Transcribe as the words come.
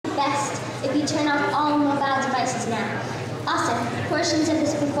if you turn off all mobile devices now. Also, portions of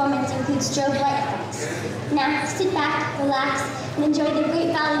this performance include strobe light effects. Now, sit back, relax, and enjoy the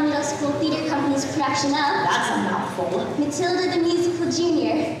Great Valley Middle School Theater Company's production of... That's a mouthful. Matilda the Musical,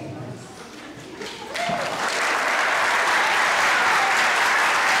 Jr.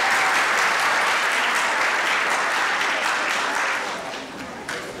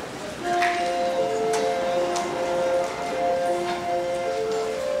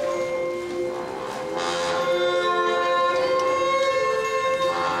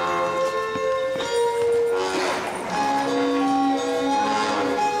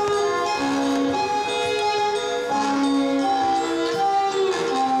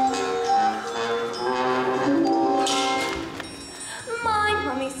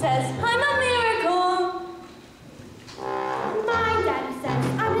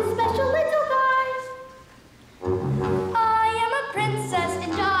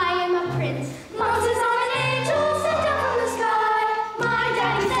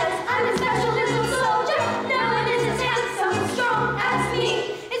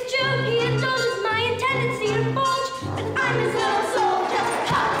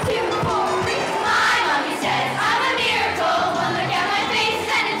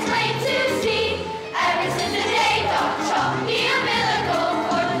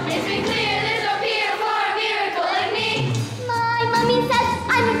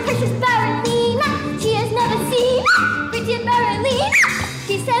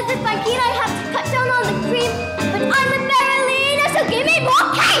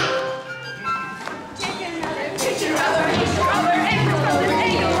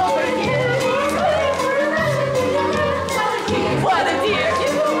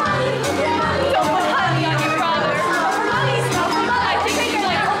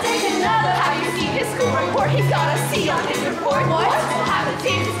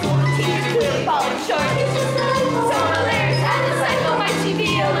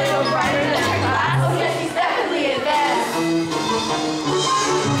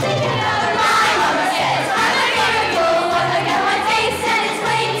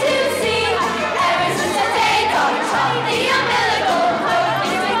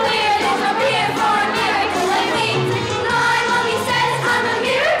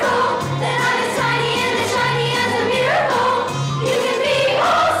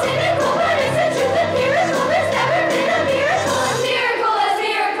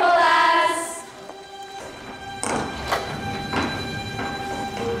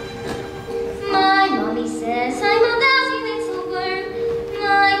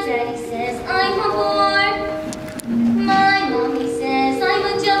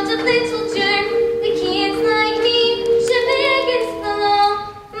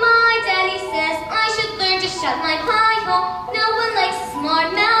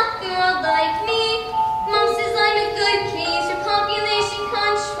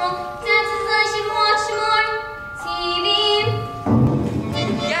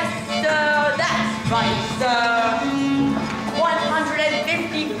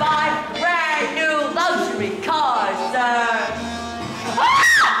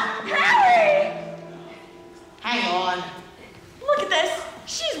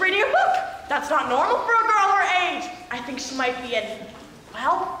 That's not normal for a girl her age. I think she might be an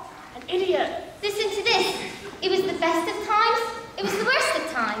idiot. Listen to this. It was the best of times. It was the worst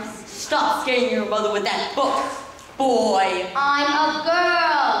of times. Stop scaring your mother with that book, boy. I'm a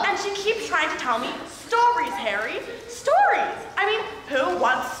girl. And she keeps trying to tell me stories, Harry. Stories. I mean, who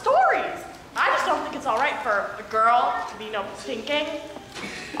wants stories? I just don't think it's all right for a girl to be, thinking.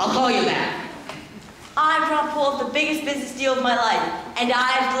 I'll call you back. I'm trying to pull off the biggest business deal of my life, and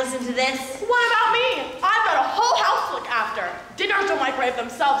I have to listen to this? What about me? I've got a whole house to look after. Dinners don't microwave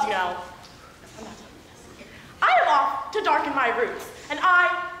themselves, you know. I'm not telling you this. I am off to darken my roots, and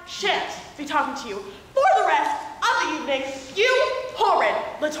I shan't be talking to you for the rest of the evening, you horrid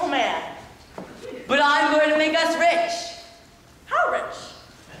little man. But I'm going to make us rich. How rich?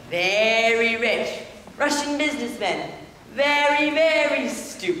 Very rich. Russian businessmen. Very, very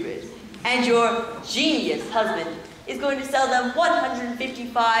stupid. And your genius husband is going to sell them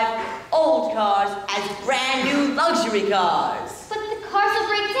 155 old cars as brand new luxury cars. But the cars will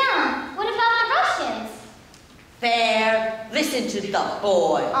break down. What about the Russians? Fair. Listen to the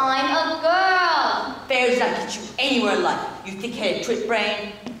boy. I'm a girl. Fair does not get you anywhere in life, you thick-headed trick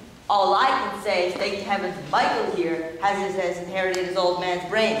brain. All I can say is thank heavens Michael here has inherited his old man's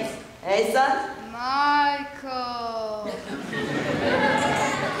brains. Hey, son? Michael.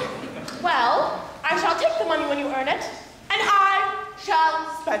 Well, I shall take the money when you earn it, and I shall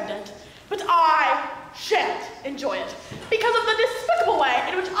spend it. But I shan't enjoy it because of the despicable way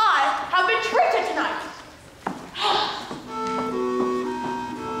in which I have been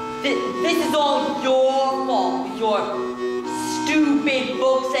This is all your fault with your stupid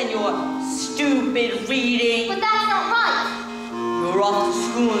books and your stupid reading. But that's not right. You're off to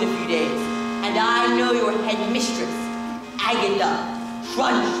school in a few days, and I know your headmistress, Agatha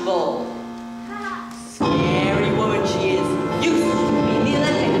Trunchbull. Scary woman she is. Used to be in the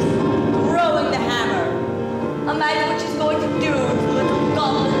Olympics, throwing the hammer. Imagine what she's going to do to a little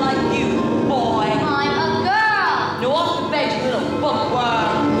goblin like you, boy. I'm a girl. No, off the bed, you little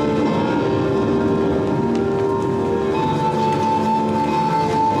bookworm.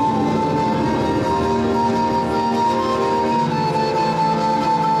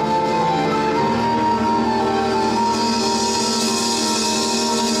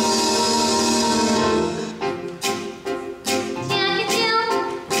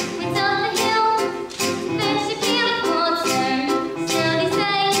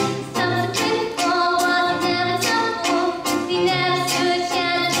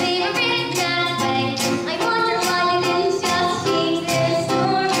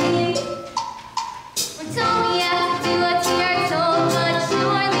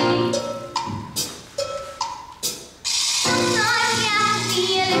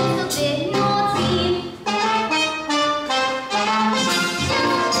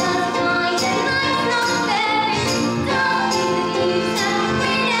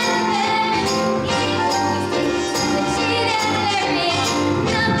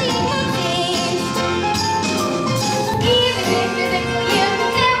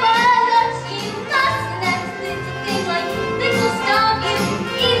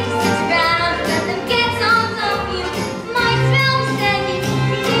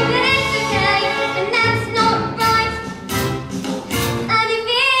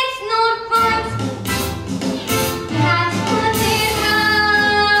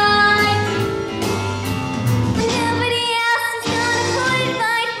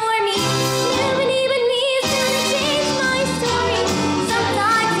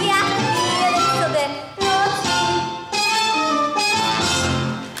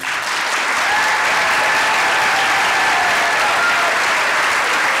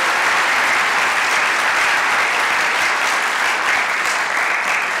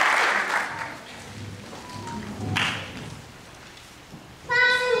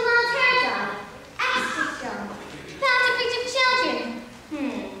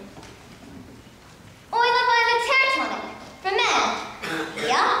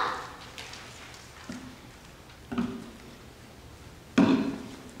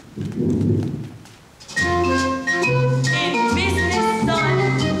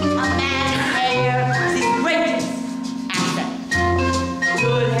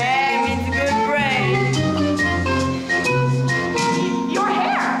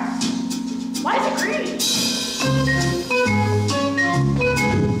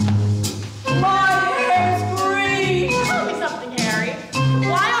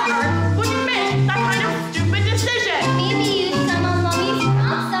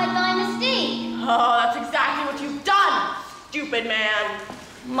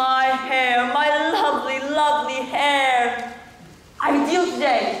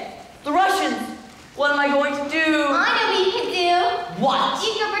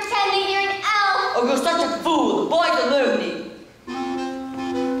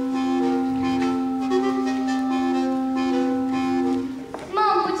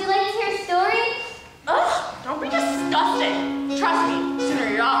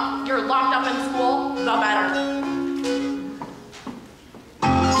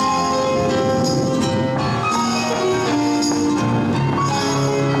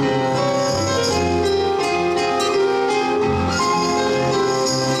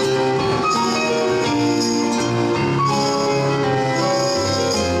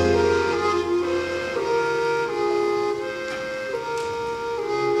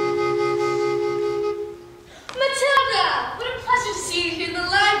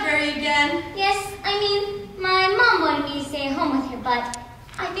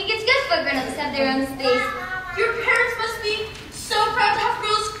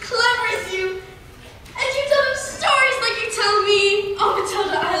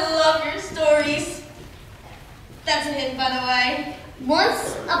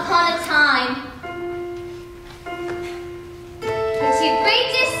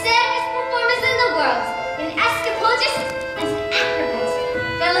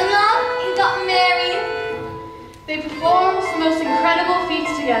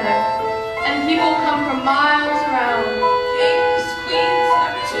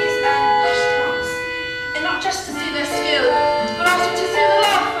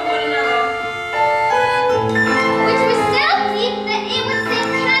 Which was so deep that it would send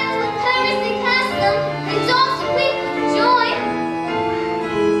cattle and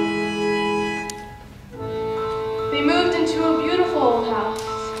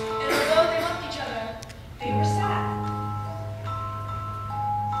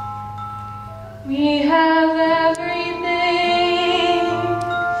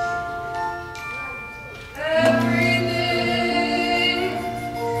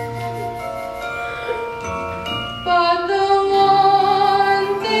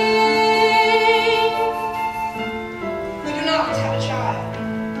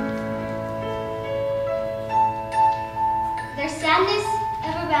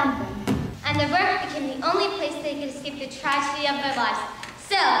found them. And the work became the only place they could escape the tragedy of their lives.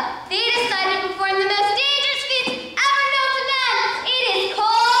 So, they decided to perform the most dangerous feat ever known to man. It is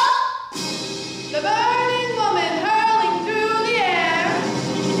called... The burning woman hurling through the air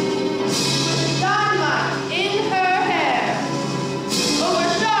with dynamite in her hair over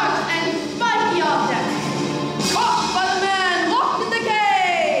sharks and spiky objects. Caught by the man locked in the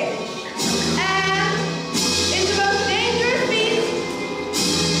cage. And it's the most dangerous feat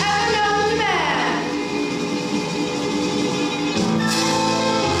ever known to man.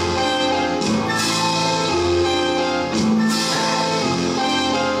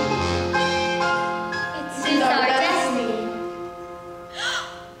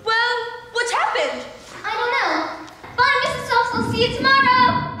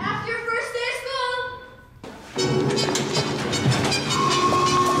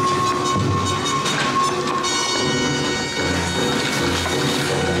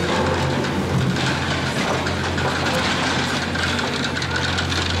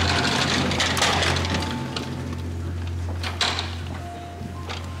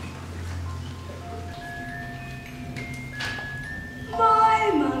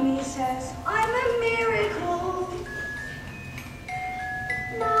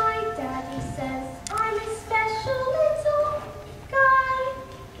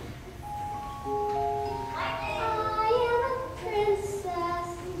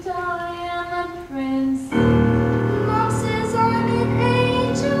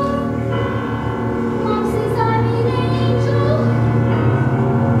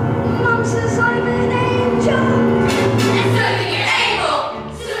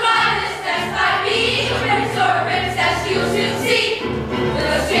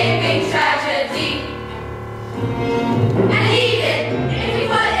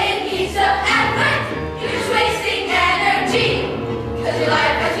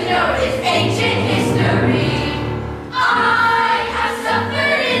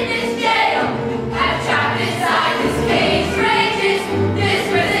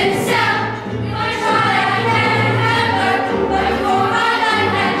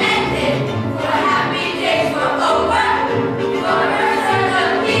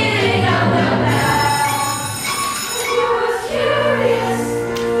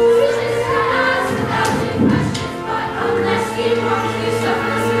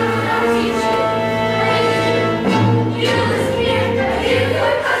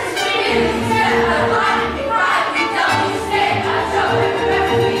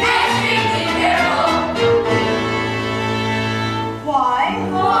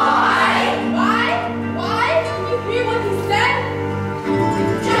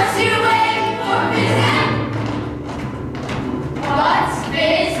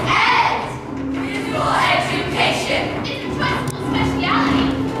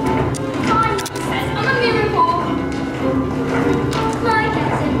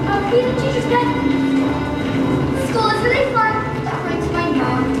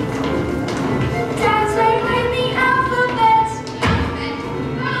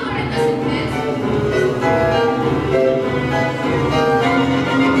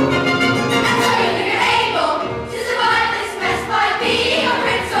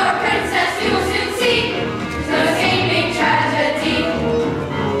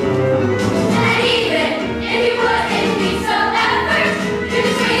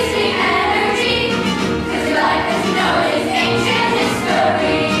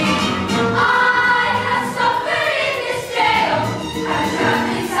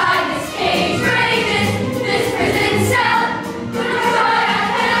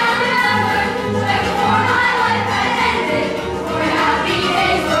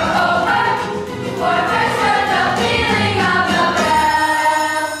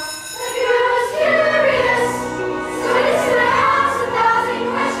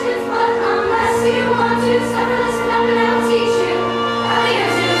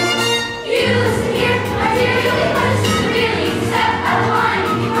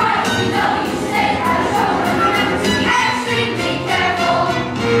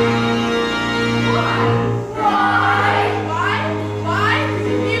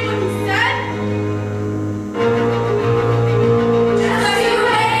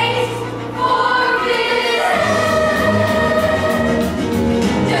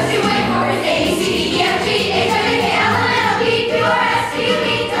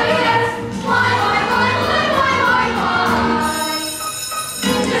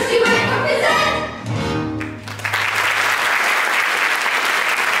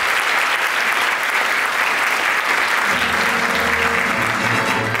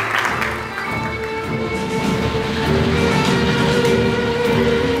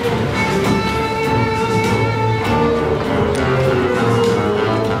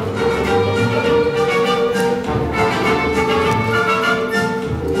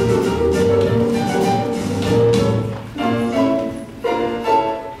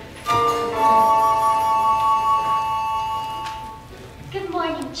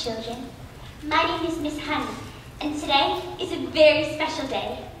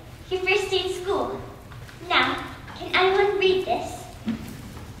 day. Your first day at school. Now, can anyone read this?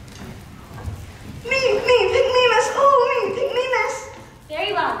 Me, pick me, miss. Oh, me, pick me, miss.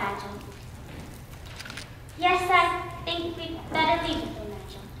 Very well, Nigel. Yes, I think we'd better leave it though,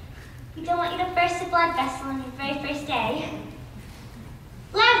 Nigel. We don't want you to burst a blood vessel on your very first day.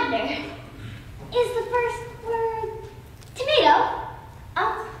 Lavender is the first word. Tomato?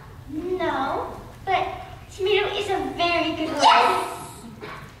 No, but tomato is a very good word. Yes!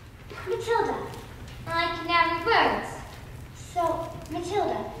 Matilda, I can now read words. so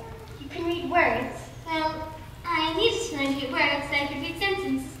Matilda, you can read words. Well, I needed to learn to get words so I could read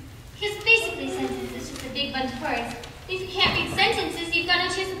sentences. Because basically sentences is just a big bunch of words. If you can't read sentences, you've got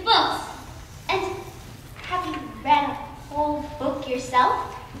to choose the books. And have you read a whole book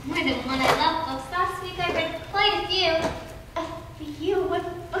yourself? More than one. I love books. Last week I read quite a few. A few?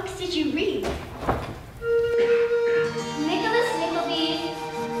 What books did you read? Nicholas Nickleby,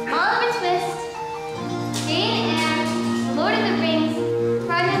 Oliver Twist, Jane Eyre, The Lord of the Rings,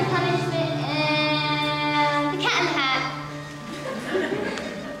 Crime and Punishment, and The Cat in the Hat.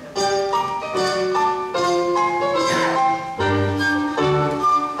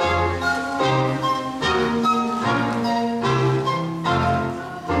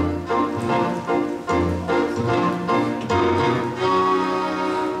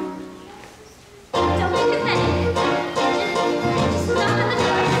 Don't take a panic. Just knock on the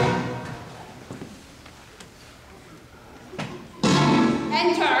door.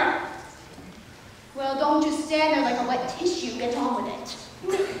 Enter. Well, don't just stand there like a wet tissue. Get on with it.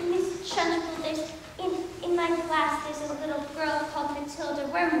 Miss Trunchbull, in my class, there's a little girl called Matilda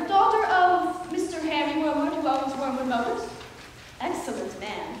Wormwood. Daughter of Mr. Harry Wormwood, who owns Wormwood Motors. Excellent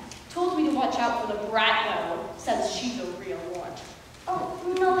man. Told me to watch out for the brat, though. Says she's a real one. Oh,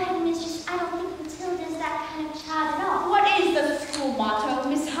 no, headmistress, I don't think Matilda's that kind of child at all. What is the school motto,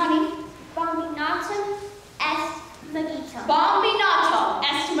 Miss Honey? Bombinatum est magitum. Bombinatum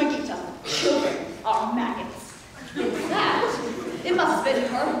est magitum. Children are maggots. With that, it must have been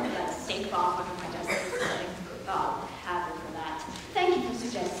her for that steak bomb under my desk this morning. God have her for that. Thank you for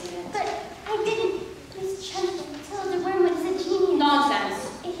suggesting it. But I didn't. Miss Trunchbull, Matilda Wormwood is a genius. Nonsense.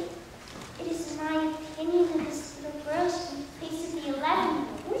 It is my opinion that this little girl should be placed in the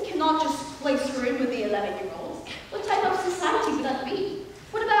 11-year-old. We cannot just place her in with the 11-year-olds. What type of society would that be?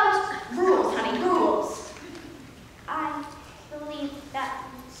 What about rules, honey, rules? I believe that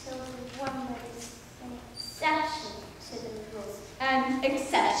Matilda Wormwood is an exception to the rules. An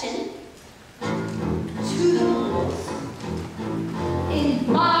exception to the rules. In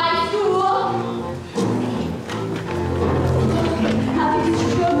my school, have you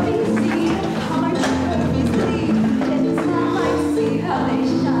trophies seen? How my trophies lead? It's not like see how they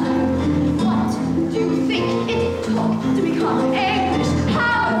shine. What do you think it took to become English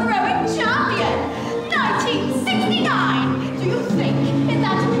power throwing champion? 1969. Do you think in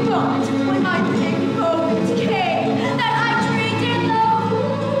that moment when my big moment came that I treated the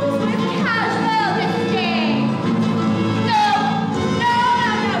rules with casual disdain?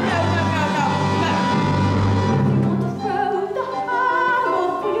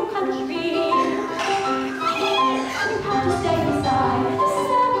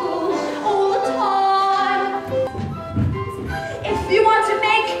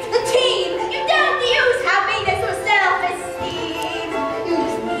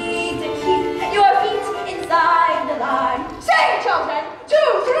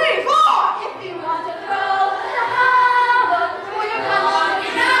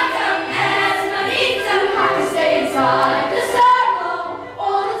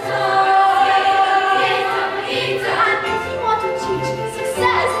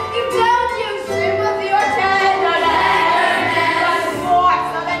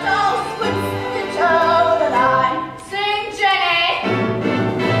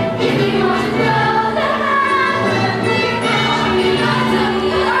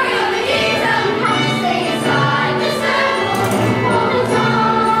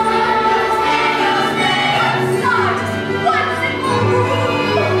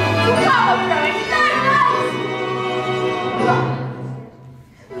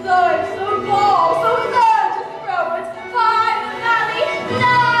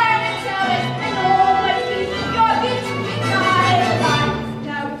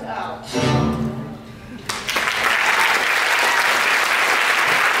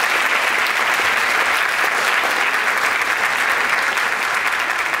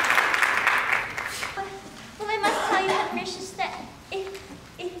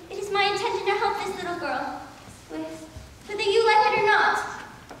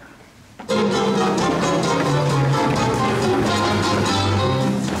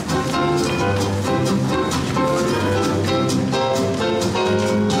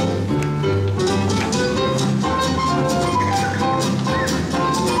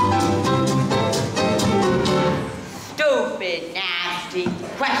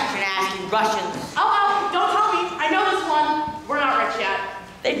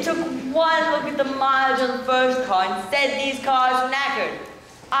 It took one look at the mileage on the first car and said these cars were knackered.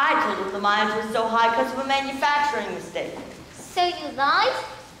 I told them the mileage was so high because of a manufacturing mistake. So you lied?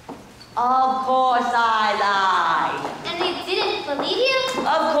 Of course I lied. And they didn't believe you?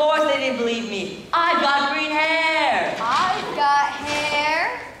 Of course they didn't believe me. I've got green hair. I've got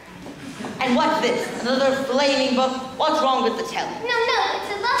hair. And what's this? Another flaming book? What's wrong with the telly? No,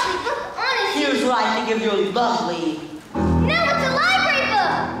 it's a lovely book, honestly. Here's what I think of your lovely. No, it's a library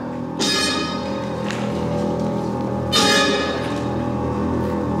book.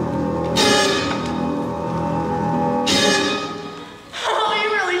 Oh, you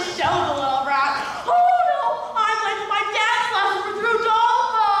really showed the little brat. Oh no, I'm late for my dance lesson with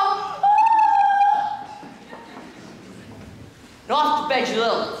Rudolpho. Off to bed, you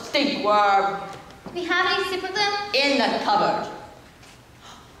little stinkworm. Do we have any super glue? In the cupboard.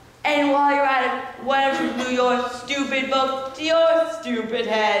 And while you're at it, why don't you glue your stupid book to your stupid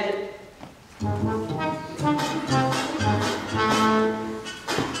head? Just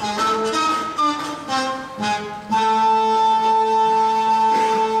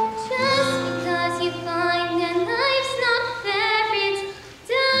because you find that life's not fair, it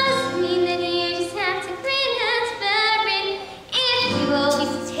doesn't mean that you just have to grin and bear it. If you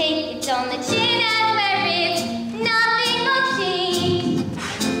always take it on the chin and wear it, nothing will change.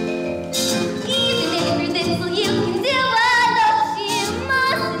 Even if you're little, you can do what loves you.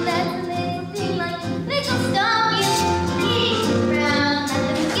 Mustn't let the little thing like little stop you. Keep around and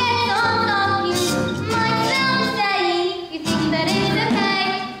let them get on top you. Might sound saying you think that it's okay,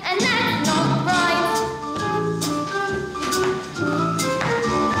 and that's not right.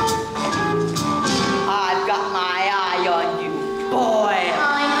 I've got my eye on you, boy.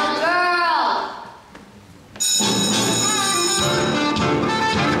 I'm a girl.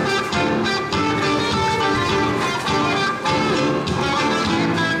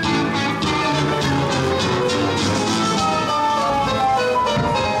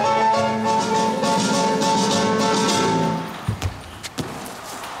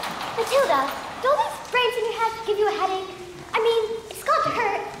 Matilda, don't these brains in your head give you a headache? I mean, it's got to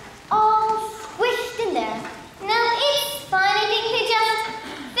hurt. All squished in there. No, it's fine. I think they just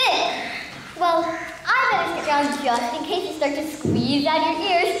fit. Well, I better sit down just in case you start to squeeze out your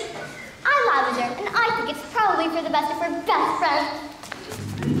ears. I'm Lavender, and I think it's probably for the best if we're best friends.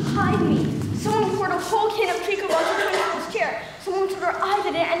 Hide me. Someone poured a whole can of treacle onto Twinkle's chair. Someone told her I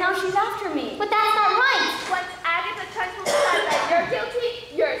did it, and now she's after me. But that's not right. Once Agatha Twinkle decides that you're guilty,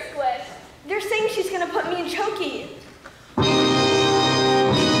 you're squished. They're saying she's gonna put me in chokey.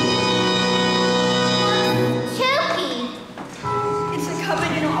 Chokey. It's a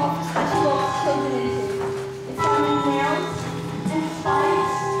cupboard in her office that she loves children into. It's found in nails and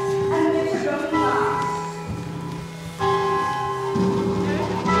spikes and the bits of broken glass.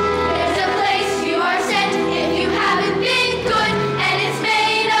 There's a place you are sent if you haven't been good, and it's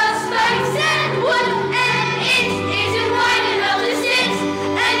made of spikes and wood, and it isn't wide enough to sit.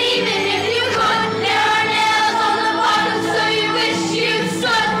 And even if you could, there are nails on the bottom, so you wish you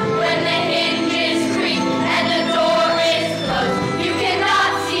stood. When the hinges creak and the door is closed, you cannot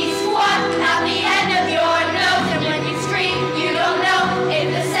see squat, not the end of your nose. And when you scream, you don't know if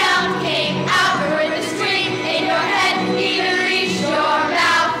the sound came out or if the scream in your head even reached your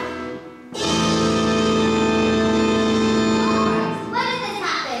mouth. When did this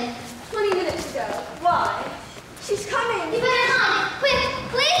happen? 20 minutes ago. Why? She's coming. You better hide. Quick,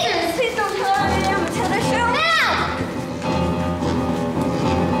 lasers. Please don't tell her I am Matilda. Show me. Now!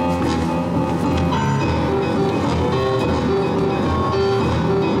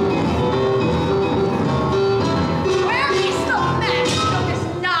 Where are these little men? Focus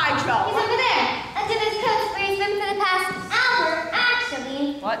Nigel. He's over there, under this coat where he's been for the past hour,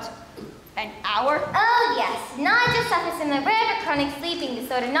 actually. What? An hour? Oh, yes. Nigel suffers from the rare but chronic sleeping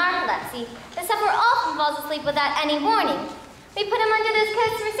disorder, narcolepsy. The sufferer often falls asleep without any warning. We put him under those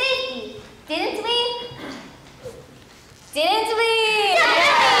coats for safety. Didn't we? Didn't we?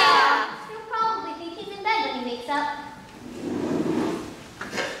 Yeah! He'll probably think he's in bed when he wakes up.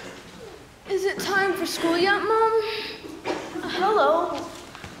 Is it time for school yet, Mom? Hello.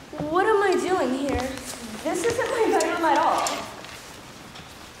 What am I doing here? This isn't my bedroom at all.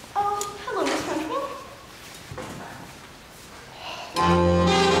 Oh, hello, Miss Trunchbull.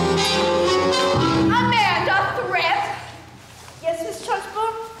 Amanda Thrift. Yes, Miss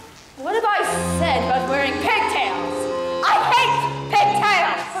Trunchbull? What have I said about wearing pigtails? I hate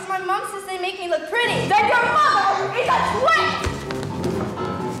pigtails!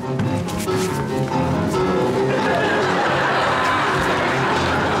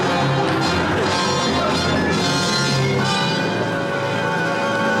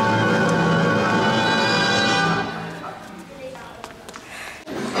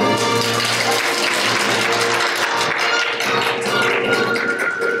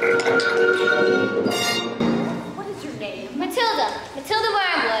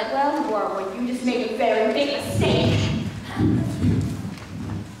 She's made a very big mistake.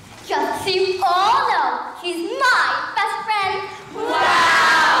 Just so you all know, she's my best friend.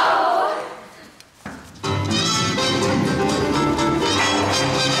 Wow!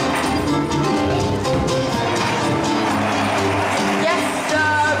 Yes,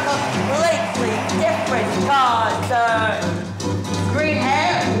 sir, completely different cause, sir. Green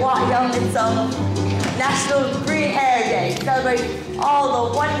hair, why, it's National Green Hair Day. Celebrate all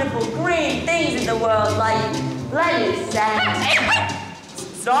the wonderful green things in the world, like lettuce and...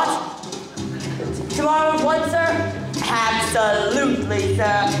 Start. Tomorrow's one, sir? Absolutely,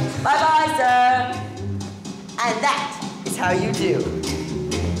 sir. Bye-bye, sir. And that is how you do.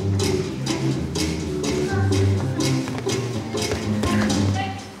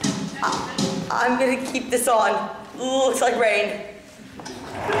 I'm gonna keep this on. Looks like rain.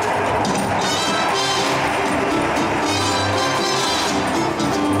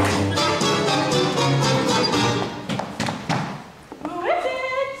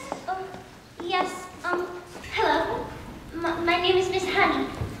 Hello. My name is Miss Honey.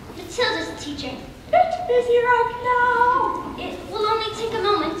 Matilda's the teacher. Bit busy right now. It will only take a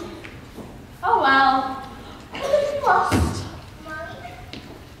moment. Oh well. If you must.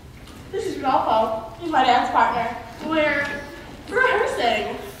 This is Rodolfo. He's my dance partner. We're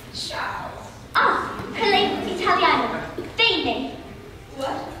rehearsing. Charles. Helena Italiano. Bathing.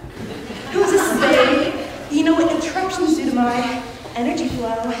 What? Who's this baby? You know what interruptions do to my energy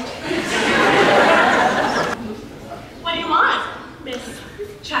flow. What do you want, Miss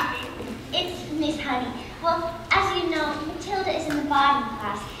Chappie? It's Miss Honey. Well, as you know, Matilda is in the bottom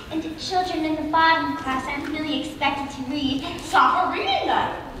class, and children in the bottom class aren't really expected to read. Stop her reading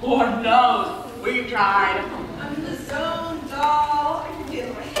then. Lord knows, we've tried. I'm in the zone, doll. I can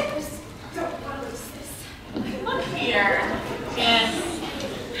feel my hips. Don't want to lose this. Look here, Miss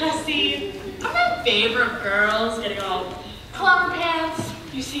Hussy. Are my favorite girls getting all plum pants?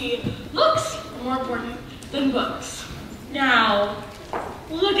 You see, looks are more important than books. Now,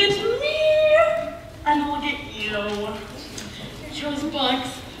 look at me and look at you. You chose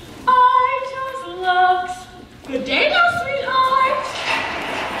books, I chose looks. Good day now, sweetheart.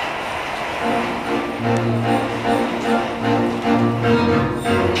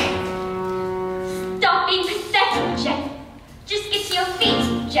 Stop being pathetic, Jen. Just get to your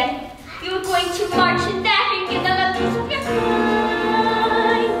feet, Jen. You are going to march in that and give them a piece of your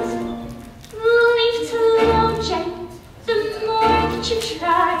mind. Leave it alone, Jen. The more that you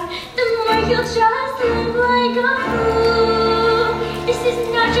try, the more you'll just live like a fool. This is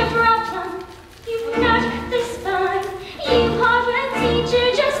not your problem. You've not got this fun. You have a teacher,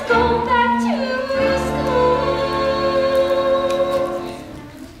 just go back to school.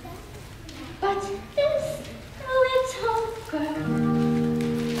 But this little girl,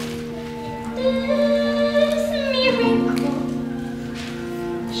 this miracle,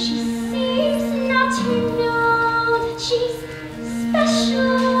 she seems not to know that she's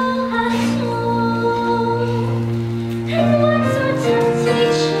special at all. And what sort of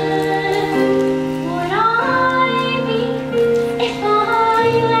teacher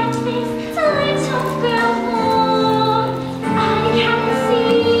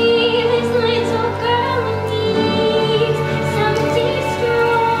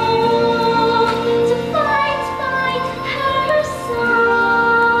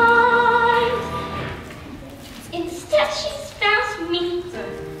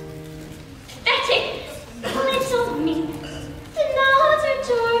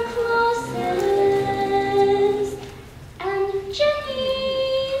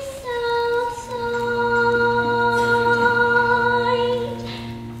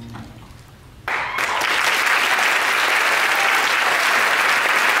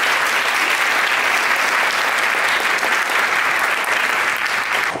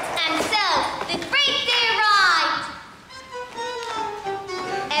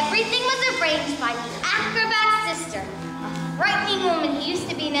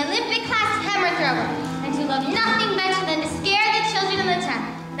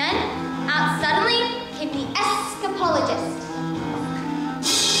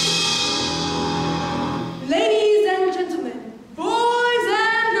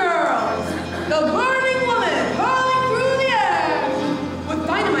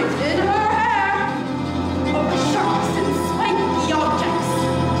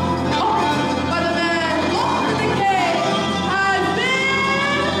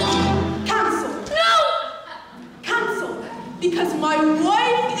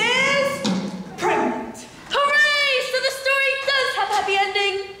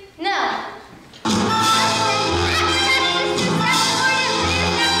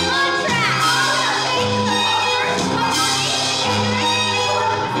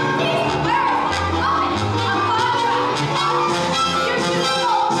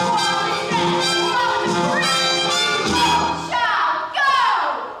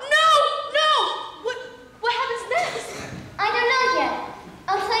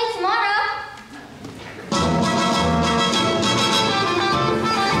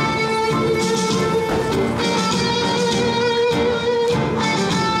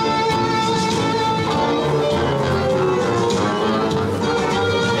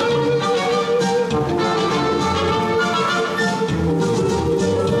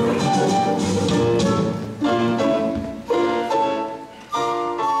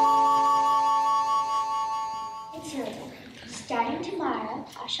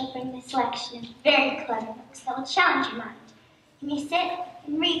a selection of very clever books that will challenge your mind. You may sit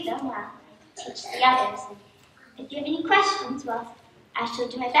and read them while I teach the others. And if you have any questions, well, I shall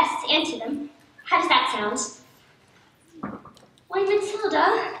do my best to answer them. How does that sound? Why,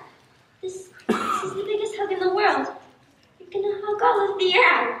 Matilda, this is the biggest hug in the world. You're gonna hug all of the air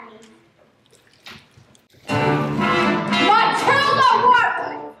out of me. Matilda,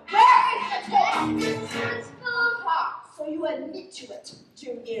 where is the cake? So you admit to it,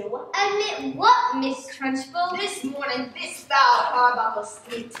 do you? Admit what, Miss Trunchbull? This morning, this foul carbuncle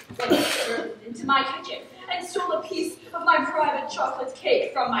sneaked into my kitchen and stole a piece of my private chocolate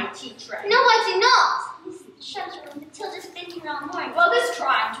cake from my tea tray. No, I did not. Miss Trunchbull, Matilda's been here all morning. Well, this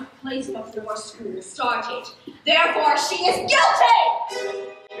crime took place before school started. Therefore, she is guilty!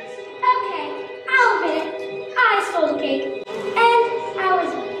 Okay, I'll admit it. I stole the cake. And I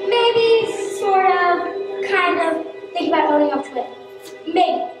was maybe, sort of, kind of thinking about owning up to it.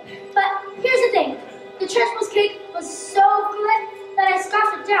 Maybe. But here's the thing. The Trunchbull's cake was so good that I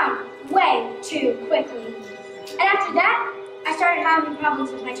scoffed it down way too quickly. And after that, I started having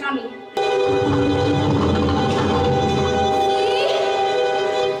problems with my tummy.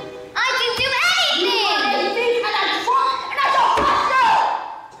 I didn't do anything. And I'm drunk, and I don't trust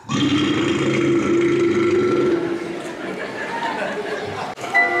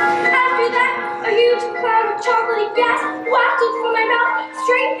After that, a huge cloud of chocolatey gas wafted from my mouth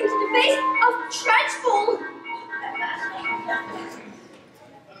straight into the face of Trunchbull.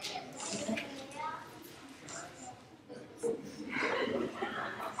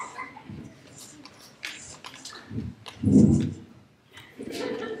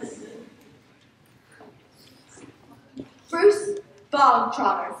 Bruce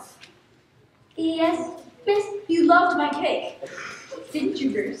Bogtrotter. Yes, Miss? You loved my cake, didn't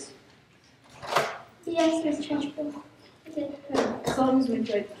you, Bruce? Yes, Miss Trunchbull. I did. As long as you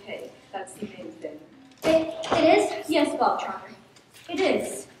enjoyed the cake, that's the main thing. It is? Yes, Bogtrotter. It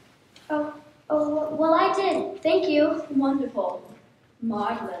is. Oh, well, I did. Thank you. Wonderful.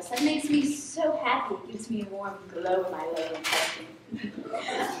 Marvelous. That makes me so happy. It gives me a warm glow in my lower intestine.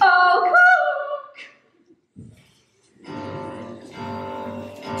 Oh, cook!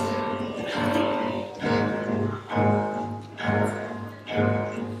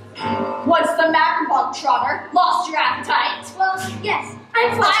 What's the matter, Bogtrotter? Lost your appetite? Well, yes,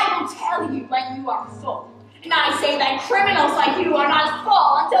 I'm full. I will tell you when you are full. And I say that criminals like you are not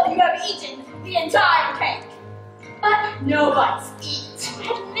full until you have eaten the entire cake. But no buts eat.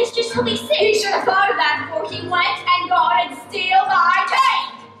 Had Mistress Hilly sick? He should have thought of that before he went and gone and steal my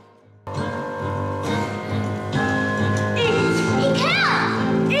cake. Eat. He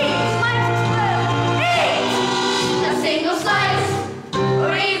can't. Eat. Eat. A single slice,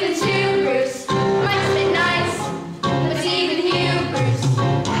 or even two, Bruce, might have been nice. But even you, Bruce,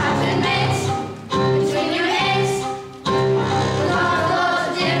 have to admit, between your eggs, there's not a lot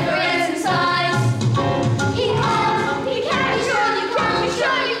of difference in size. He can't, be sure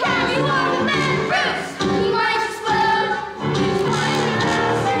you can't, be one of the men, Bruce. He might explode, he's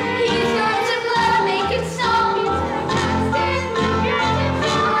going to blow, make it stop.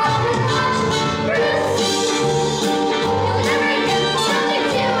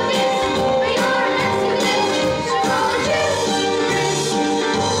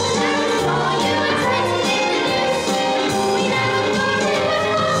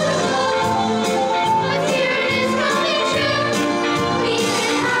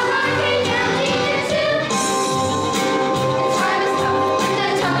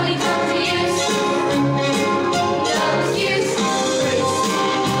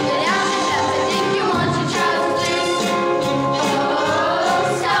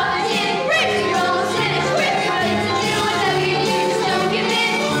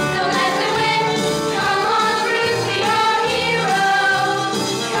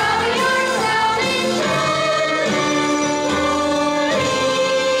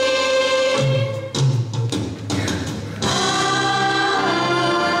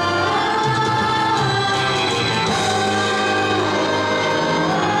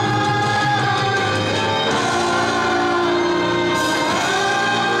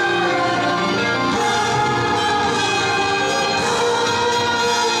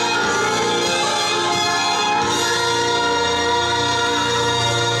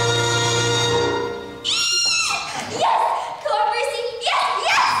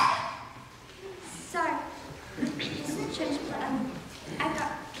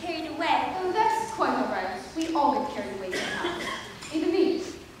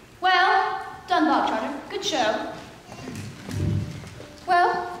 Good show.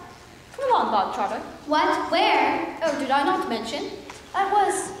 Well, come on, Bogtrotter. What? Where? Oh, did I not mention? That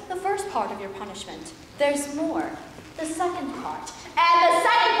was the first part of your punishment. There's more. The second part. And the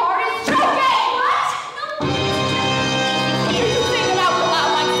second part is choking! What? No. Do you think that I will allow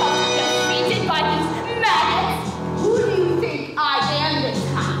myself to be defeated by these maggots? Who do you think I am this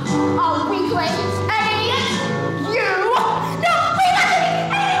time? A weakling? An idiot? You? No, please not me!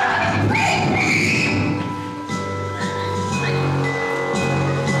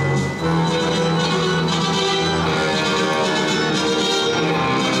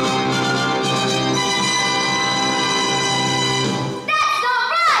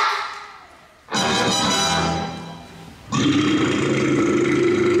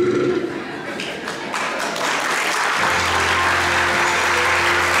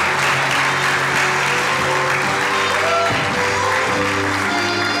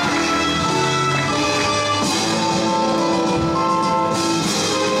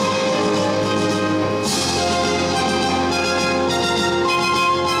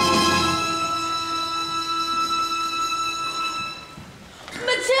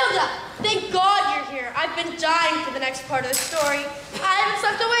 Part of the story. I haven't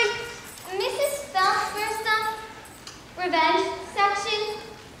slept awake. Mrs. Phelps, where's the revenge section?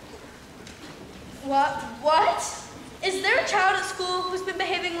 What? Is there a child at school who's been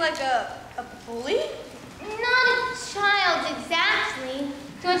behaving like a bully? Not a child exactly.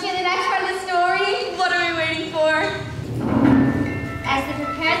 Do you want to hear the next part of the story? What are we waiting for? As they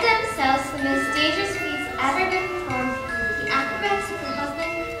prepared themselves for the most dangerous feats ever been performed, the acrobats of her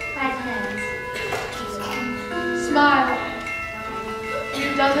husband cried hands. Smile.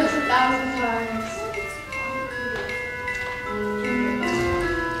 You've done this 1,000 times.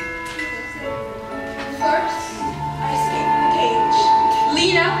 First, I escape from the cage.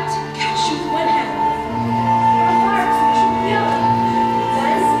 Lean out, catch you with one hand. A fire extinguisher with the other.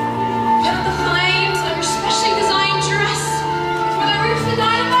 Then, get the flames of your specially designed dress before they reach the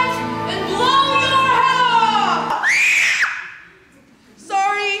dynamite and blow your head off!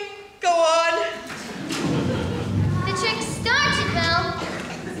 Sorry, go on. The trick started well.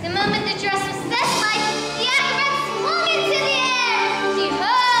 The moment the dress was set light, the acrobats swung into the air. She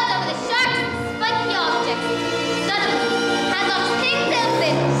hurled over the sharks and spiky objects. Suddenly, Hadlock's things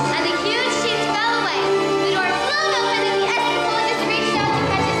opened, and the huge sheets fell away. The door flung open, and the escapologists reached out to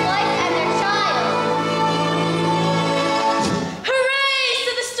catch his wife and their child. Hooray!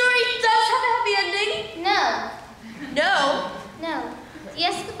 So the story does have a happy ending? No, No. no. The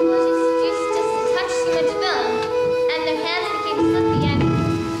escapologists used just to touch too much film, and their hands became slippy and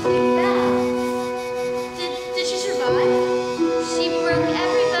they fell. Did she survive? She broke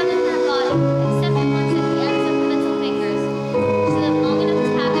every bone in her body, except the ones at the ends of her little fingers. She lived long enough to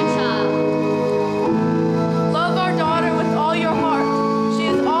have their child. Love our daughter with all your heart. She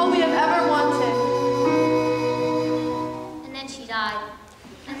is all we have ever wanted. And then she died.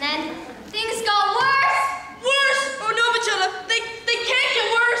 And then things got worse. Worse? Oh no, Matilda. They can't get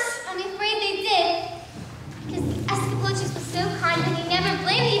worse. I'm afraid they did. Because the escapologist was so kind that he never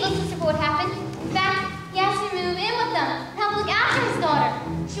blamed the evil sister for what happened. In fact, he asked her to move in with them and help look after his daughter.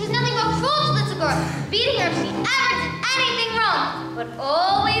 She was nothing but cruel to little girl, beating her if she ever did anything wrong, but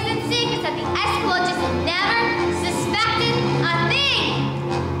always in secret that the escapologist never suspected a thing.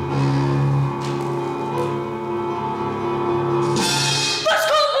 Let's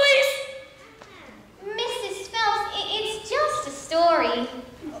call the police. Mrs. Phelps, it's just a story.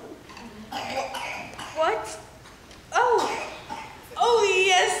 What? Oh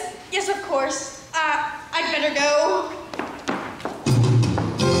yes. Yes, of course. I'd better go.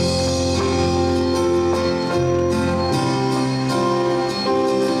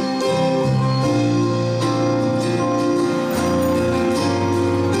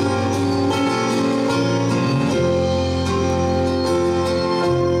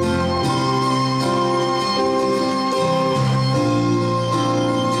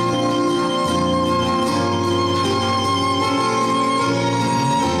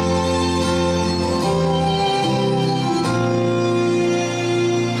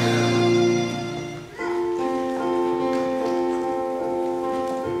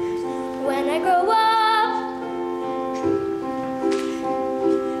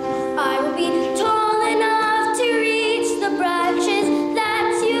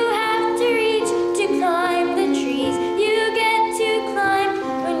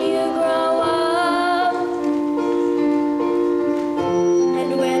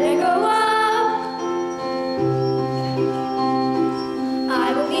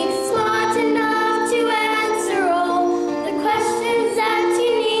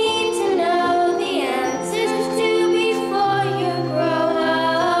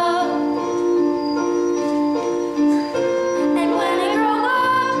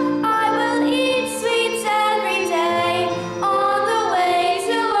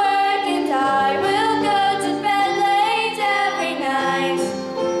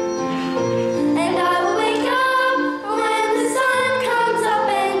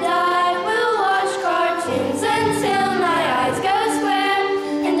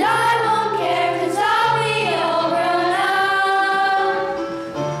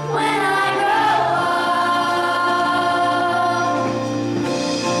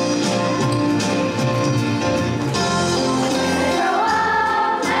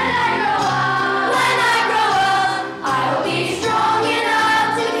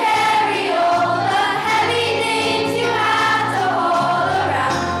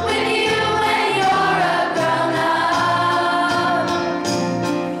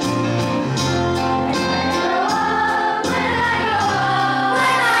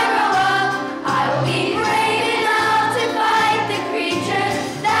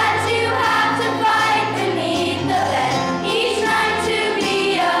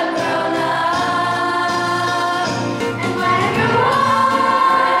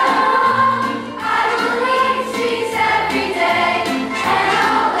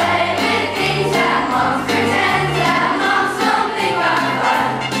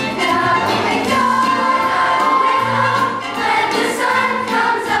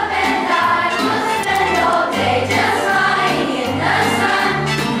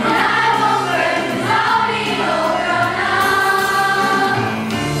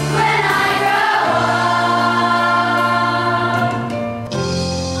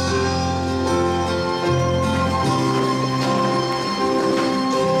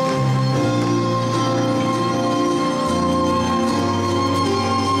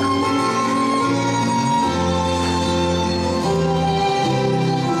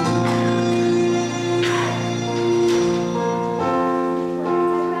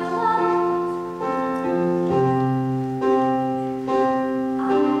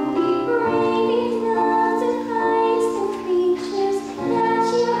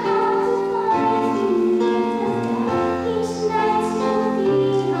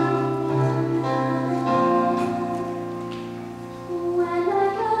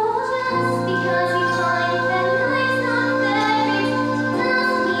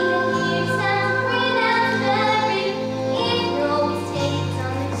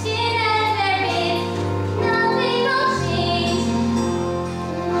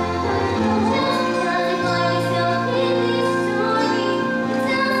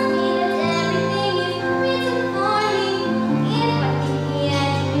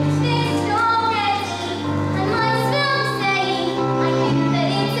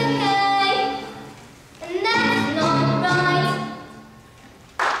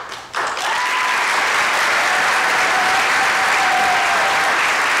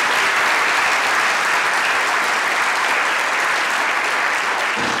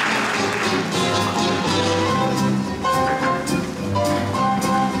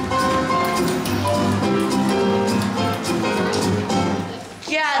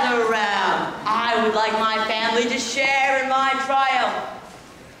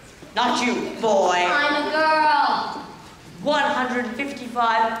 Not you, boy. I'm a girl.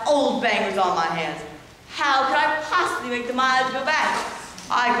 155 old bangers on my hands. How could I possibly make the mileage go back?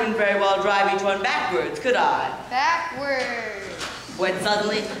 I couldn't very well drive each one backwards, could I? Backwards. When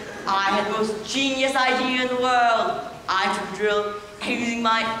suddenly, I had the most genius idea in the world. I took a drill, and using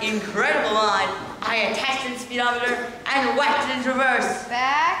my incredible mind, I attached it to the speedometer and whacked it into reverse.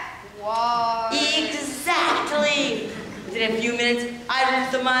 Backwards. Exactly. Within a few minutes, I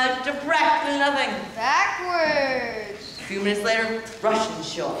reduced the mileage to practically nothing. Backwards. A few minutes later, Russians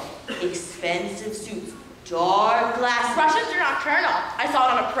show up. Expensive suits, dark glasses. Russians are nocturnal. I saw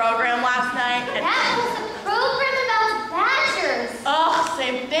it on a program last night. And That was a program about badgers. oh,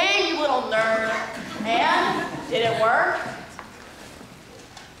 same thing, you little nerd. And did it work?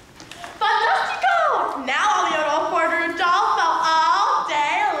 Fantastico! Now I'll be able to afford Rudolpho all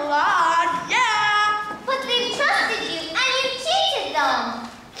day long. Yeah! But they trusted you and you cheated them.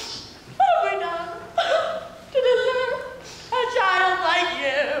 What have we done to deserve a child like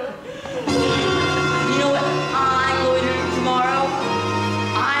you? You know what I'm going to do tomorrow?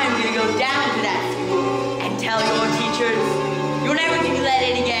 I'm going to go down to that school and tell your teachers you'll never do that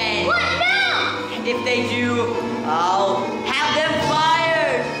again. What now? And if they do, I'll have them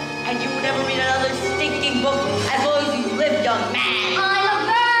fired. And you will never read another stinking book as long as you live, young man. I'm a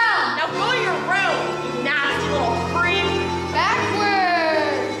girl. Now go to your room, you nasty little creep.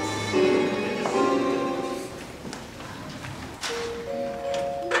 Backwards.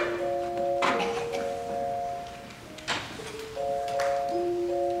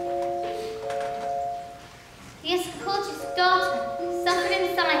 The Escococh's daughter suffered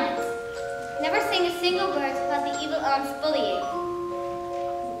in silence, never saying a single word about the evil aunt's bullying.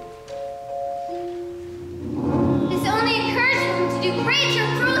 This only encouraged him to do greater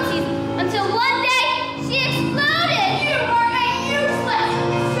cruelties until one day she exploded. You are a useless,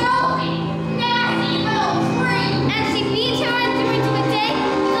 filthy, nasty little freak. And she beat her and threw into a dank,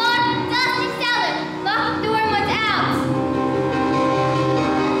 dark, dusty cellar, locked the door and went out.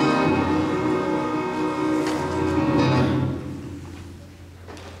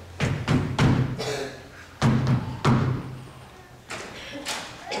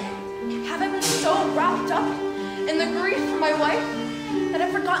 Have I been so wrapped up in the grief for my wife that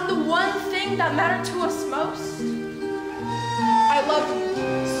I've forgotten the one thing that mattered to us most? I love you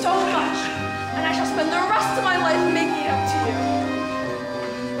so much, and I shall spend the rest of my life making it up to you.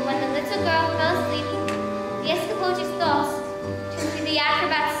 When the little girl fell asleep, the Escopoch's thoughts turned to the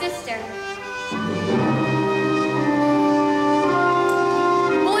acrobat's sister.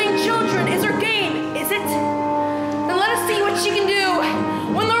 Bullying children is her game, is it? Then let us see what she can do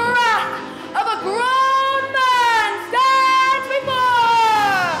when the wrath of a grown man stands before.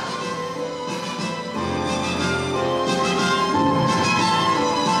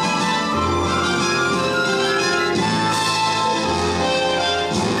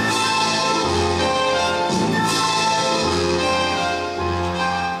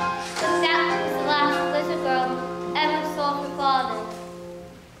 But that was the last little girl ever saw her father.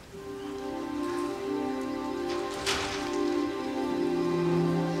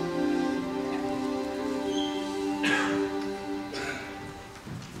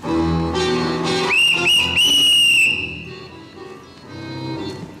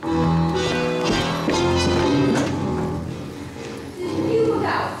 You look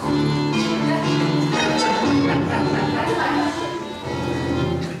out.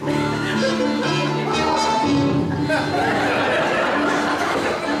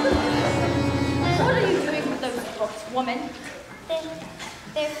 What are you doing with those books, woman?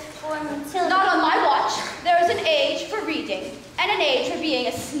 They're for Matilda. Not on my watch. There is an age for reading and an age for being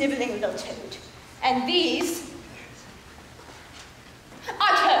a sniveling little toad. And these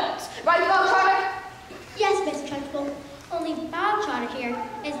are toads. Right, Bob Trotter? Yes, Miss Trunchbull. Only Bob Trotter here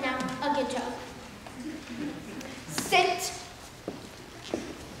is now a good job. Sit.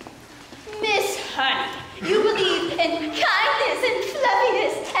 Miss Honey, you believe in kindness and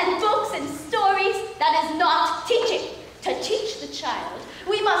fluffiness and books and stories. That is not teaching. To teach the child,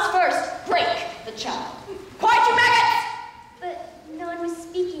 we must first break the child. Quiet, you maggots! But no one was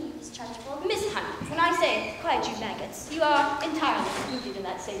speaking, Miss Trunchbull. Miss Honey, when I say quiet, you maggots, you are entirely included in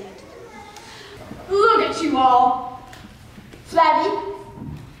that statement. Look at you all. Flabby.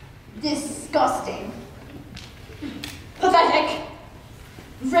 Disgusting. Pathetic.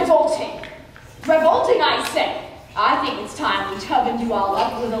 Revolting. Revolting, I say. I think it's time we tugged you all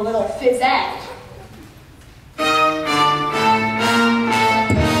up with a little fizzette.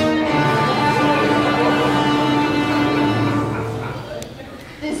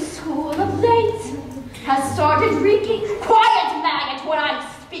 This school of late has started reeking. Quiet, maggot, when I'm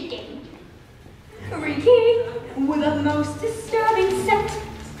speaking.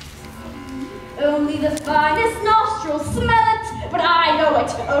 the finest nostrils smell it, but I know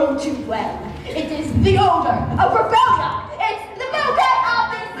it oh too well. It is the odor of rebellion. It's the bouquet of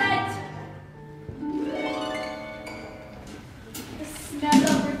dissent. The smell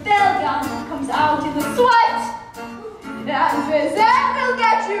of rebellion comes out in the sweat. And dissent will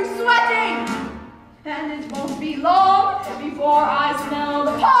get you sweating. And it won't be long before I smell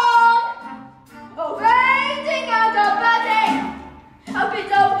the pond. Oh, raiding and abetting. A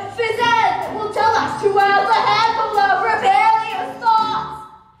bit of fizzle will tell us to have a handful of rebellious thoughts.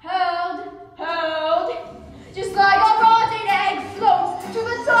 Hurled, just like a rotting egg floats to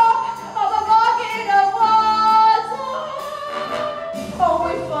the top of a bucket of water. Oh,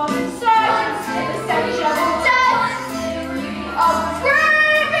 if from insurgents in the sexual death of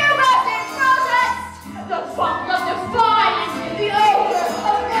free bureaucratic protest, the funk of defiance, the odor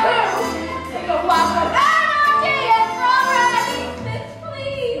of coup, the wax of anarchy and progress.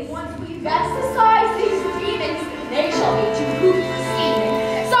 Please, once we've exorcised these demons, they shall be too goofy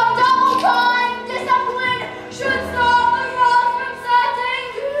scheming. Some double time discipline should stop the rod from setting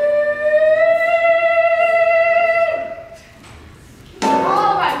in.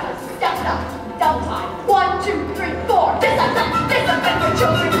 All right, let's step it up. Double time. 1, 2, 3, 4. Discipline for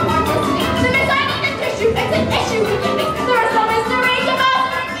children who aren't listening. The designing the tissue, it's an issue we can fix. There is no mystery to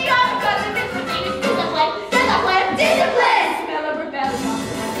mastering beyond the government. Discipline. Smell of rebellion.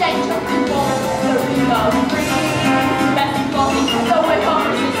 Stench of revolt. The remote free. Messy falling. The whip of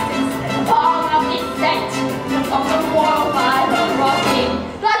resistance. The palm of dissent. The pump of moral by the rotting.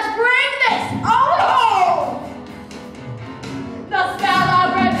 Let's bring this on home. The smell of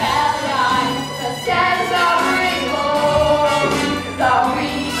rebellion. The sense of revolt. The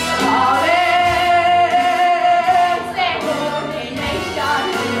recalling. Subordination.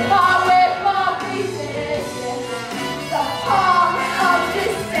 The whip of resistance. The palm of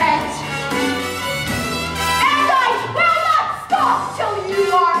dissent. And I will not stop till you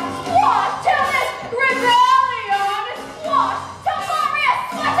are squashed, till this rebellion is squashed, till glorious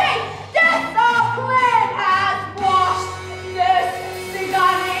sweating discipline has washed this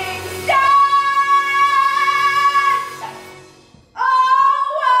beginning stand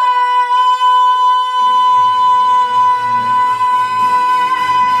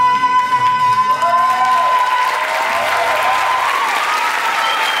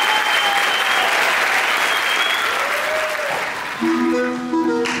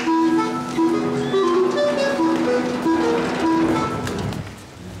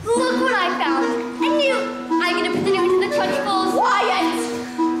Look what I found. And you, I'm gonna put the note into the trunchbull's. Quiet!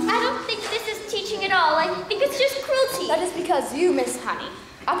 I don't think this is teaching at all. I think it's just cruelty. That is because you, Miss Honey,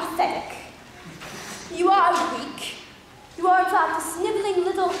 are pathetic. You are weak. You are in fact a sniveling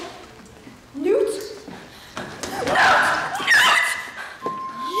little newt.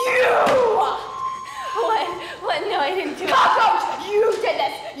 What? No, I didn't do it. Cockroach! You did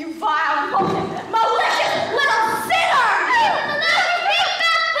this! You vile, impulsive, malicious little sinner! Leave him alone, you big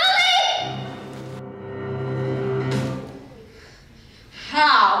fat bully!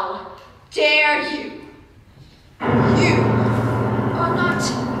 How dare you? You are not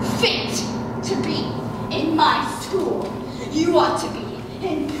fit to be in my school. You ought to be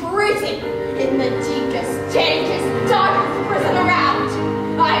in prison, in the deepest, dankest, darkest prison around.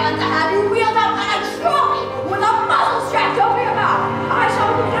 I ought to have you wheeled out on a trolley with a muzzle strapped over your mouth. I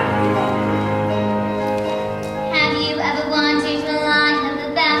shall do everything. Have you ever wanted the line of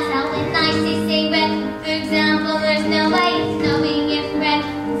the baths out when I say red? For example, there's no way of knowing if red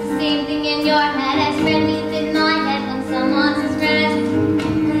is the same thing in your head as red means in my head when someone says red.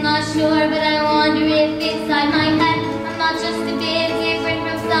 I'm not sure, but I wonder if inside my head I'm not just a bit different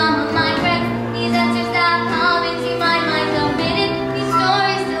from some of my friends. These answers that come into my mind are written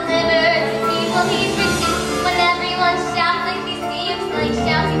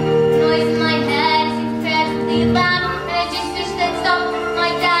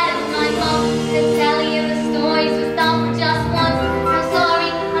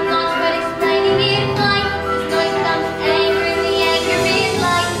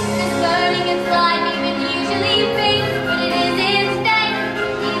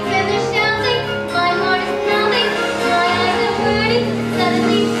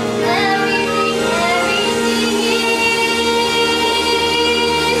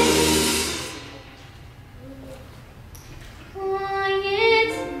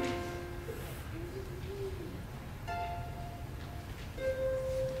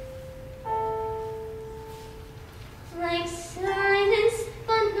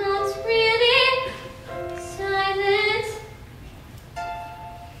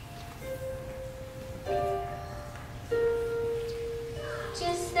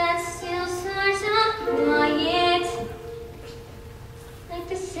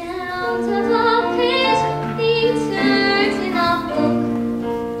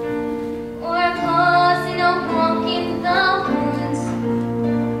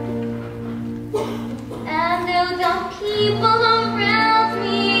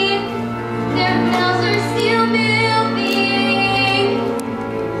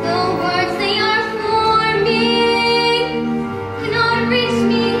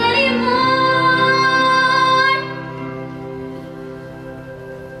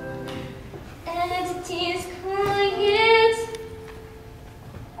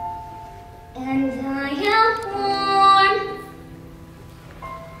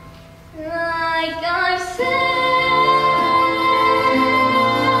like ourselves.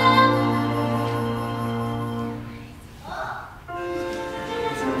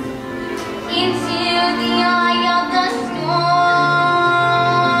 Into the eye of the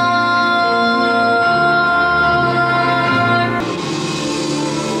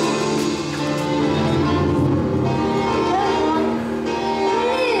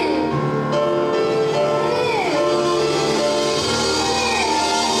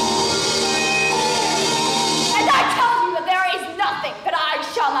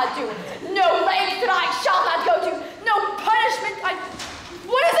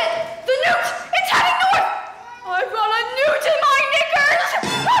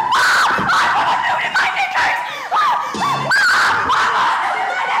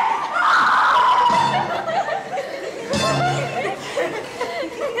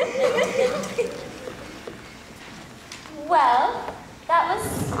Well, that was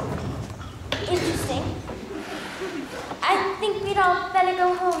interesting. I think we'd all better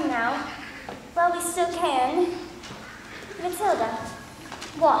go home now, while we still can. Matilda,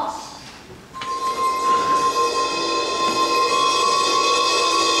 watch.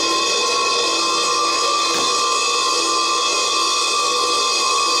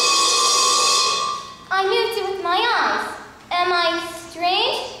 I moved it with my eyes. Am I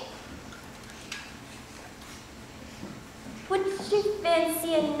strange? Would you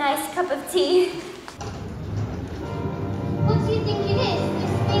fancy a nice cup of tea? What do you think it is,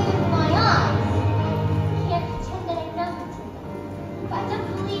 this thing with my eyes? I can't pretend that I know Matilda, but I don't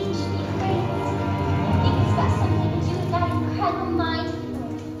believe you should be afraid of it. I think it's got something to do with that incredible mind of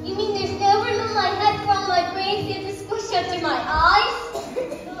yours. You mean there's no room in my head for all my brains to squish under my eyes?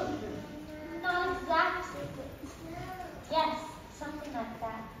 Not exactly, but yes, something like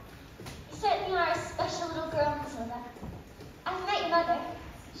that. You certainly are a special little girl, Matilda. I've met your mother.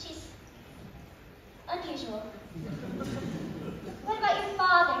 She's unusual. What about your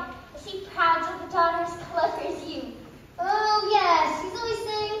father? Is he proud to have a daughter as clever as you? Oh, yes. He's always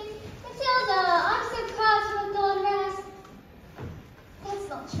saying, Matilda, I'm so proud to have a daughter as... That's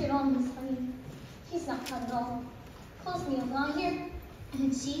not true at all, Miss Honey. He's not proud at all. Calls me a liar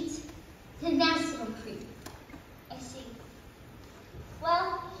and a cheat and a nasty little creep. I see.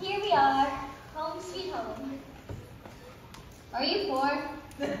 Well, here we are. Home sweet home. Are you poor?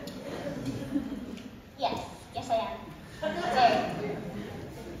 Yes, I am. Very.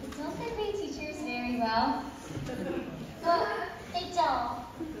 Don't they pay teachers very well? Well, they don't,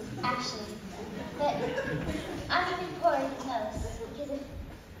 actually. But I'm even poorer than most because of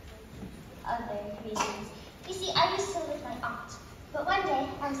other reasons. You see, I used to live with my aunt, but one day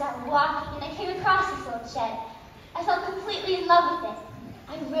I was out walking and I came across this old shed. I fell completely in love with it.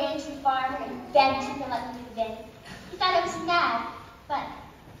 I ran to the farmer and begged him to let me move in. He thought I was mad, but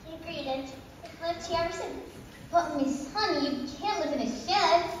he agreed and I've lived here ever since. But Miss Honey, you can't live in a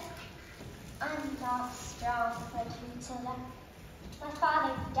shed. I'm not strong like you, Matilda. My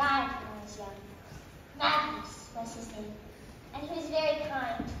father died when I was young. Magnus was his name, and he was very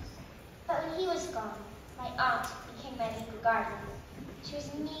kind. But when he was gone, my aunt became my legal guardian. She was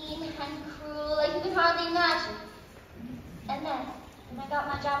mean and cruel like you could hardly imagine. And then, when I got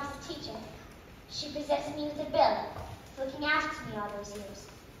my job as a teacher, she possessed me with a bill, looking after me all those years.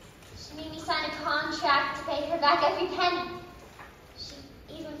 She made me sign a contract to pay her back every penny. She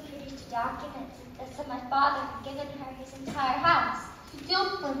even produced a document that said my father had given her his entire house. You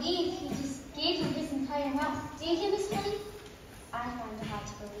don't believe he just gave her his entire house, did you, Miss Honey? I found it hard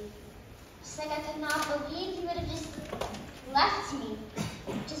to believe. Just like I could not believe he would have just left me,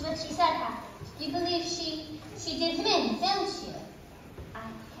 which is what she said happened. You believe she did him in, don't you? I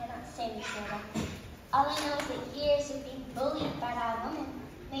cannot say, Miss Hilda. All I know is that years of being bullied by that woman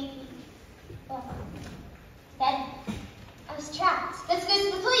made me, well, then I was trapped. Let's go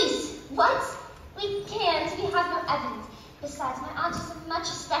to the police. What? We can't. We have no evidence. Besides, my aunt is much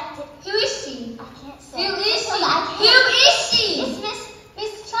respected. Who is she? I can't say. Who is she? Who is she? It's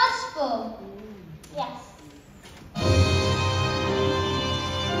Miss Trustful. Yes.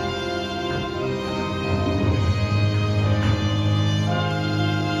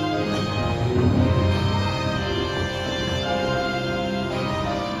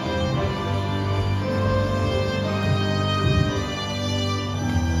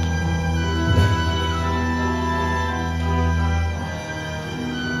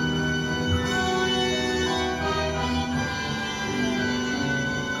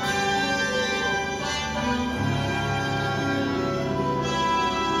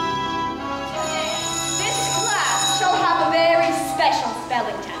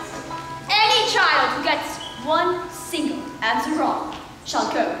 spelling test. Any child who gets one single answer wrong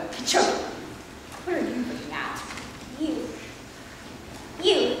shall go to church.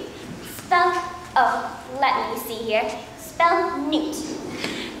 dear. Spell newt.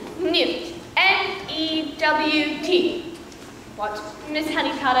 Newt. N-E-W-T. What? Miss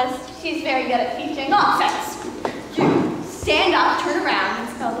Honeycutters, she's very good at teaching. Nonsense. You stand up, turn around, and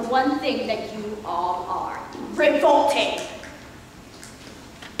spell the one thing that you all are. Revolting.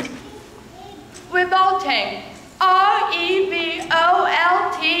 Revolting. R-E-V-O-L-T-I-N-G.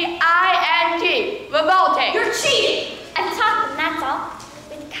 Revolting. You're cheating. I've taught them, that's all.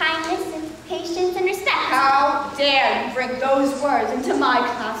 With kindness and patience and respect. How dare you bring those words into my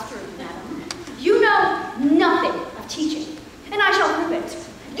classroom, madam? You know nothing of teaching, and I shall prove it.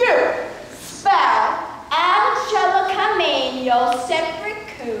 You spell Angelicamenio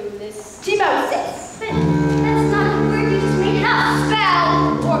Sepriculis Timosis. But that's not a word, you just made it up.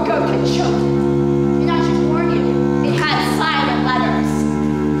 Spell or go to choke. And I should warn you, it has silent letters.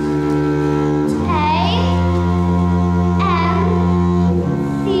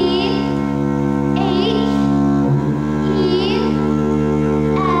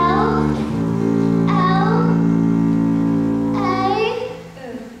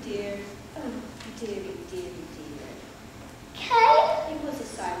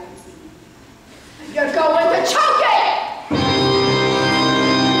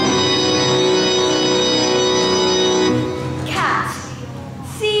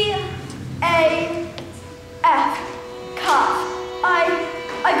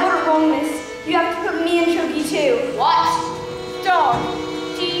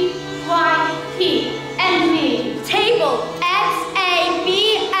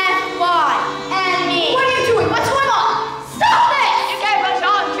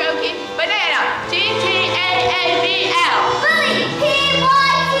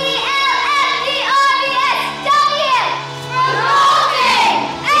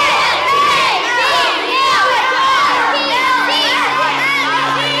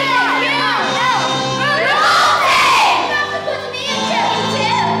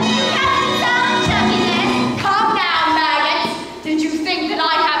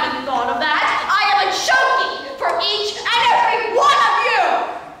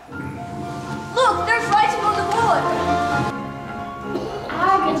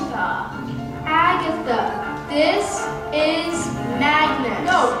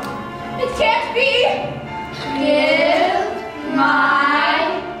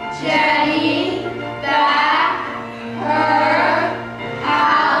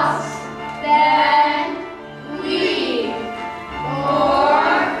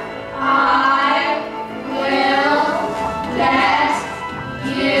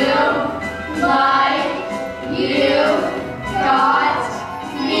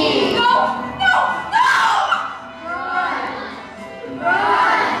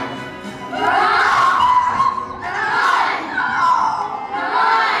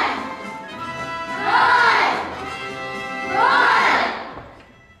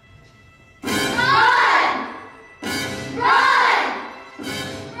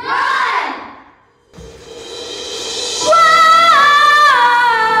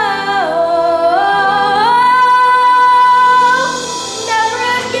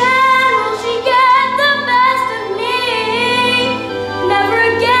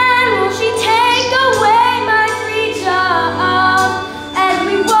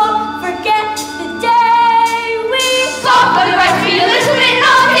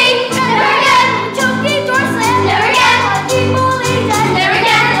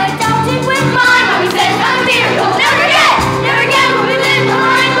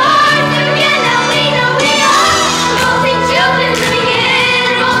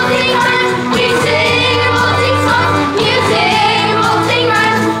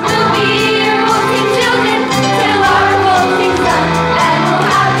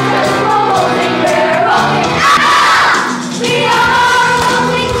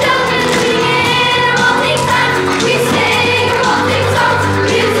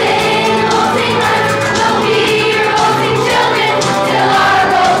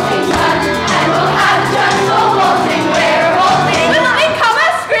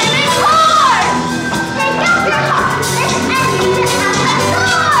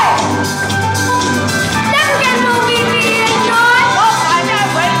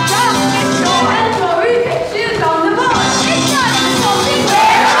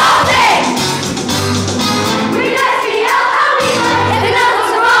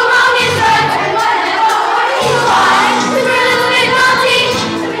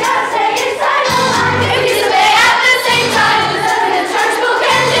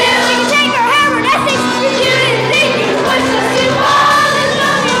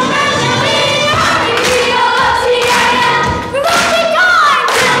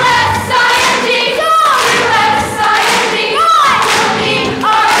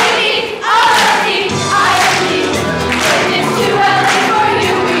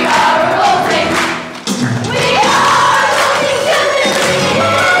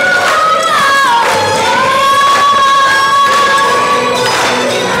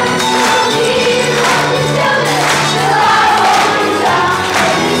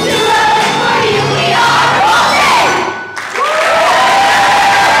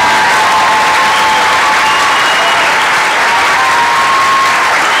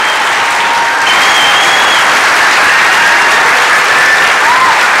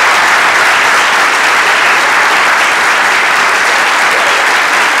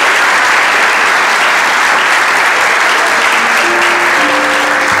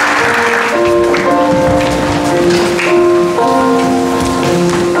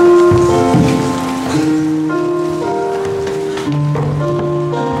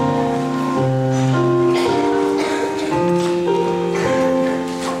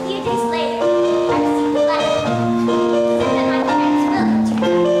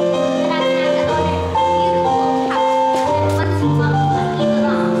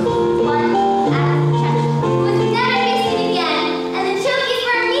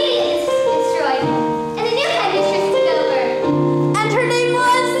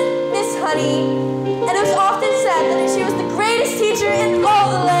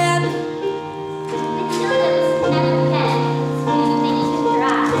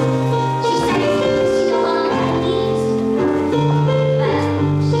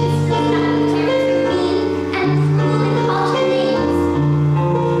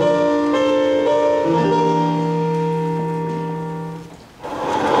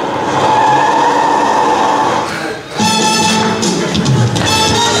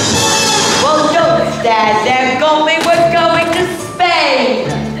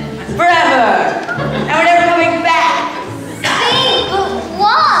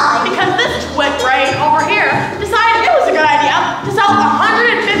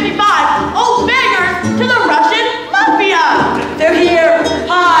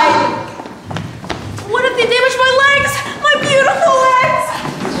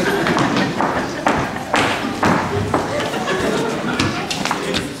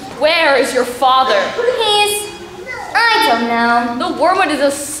 where is your father? I don't know. The wormwood is a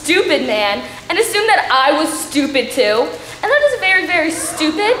stupid man and assumed that I was stupid too. And that is a very, very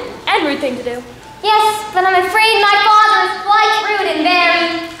stupid and rude thing to do. Yes, but I'm afraid my father is quite rude and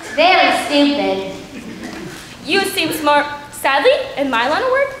very, very stupid. You seem smart. Sadly, in my line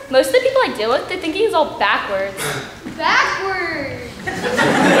of work, most of the people I deal with, their thinking is all backwards. Backwards.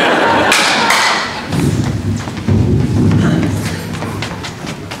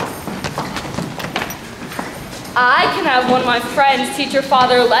 I can have one of my friends teach your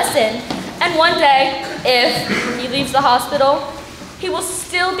father a lesson, and one day, if he leaves the hospital, he will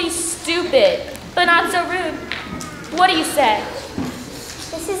still be stupid, but not so rude. What do you say?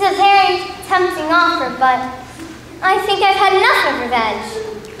 This is a very tempting offer, but I think I've had enough of revenge.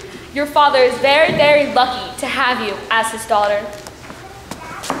 Your father is very, very lucky to have you as his daughter.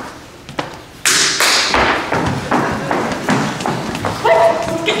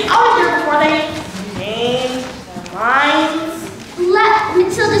 Quick, get out of here before they change their minds. Let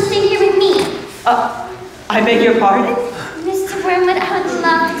Matilda stay here with me. I beg your pardon? Mr. Wormwood, I would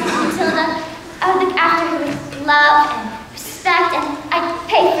love to take Matilda. I would look after her with love and respect, and I'd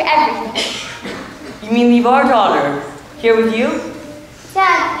pay for everything. You mean leave our daughter here with you?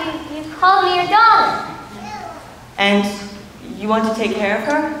 Dad, you called me your daughter. And you want to take care of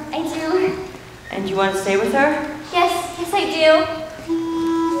her? I do. And you want to stay with her? Yes, I do.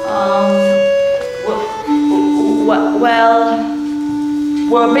 Well,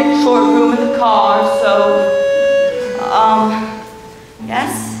 we're a bit short room in the car, so,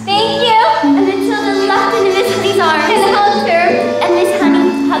 yes? Thank you. And Matilda left in Miss Lee's arms.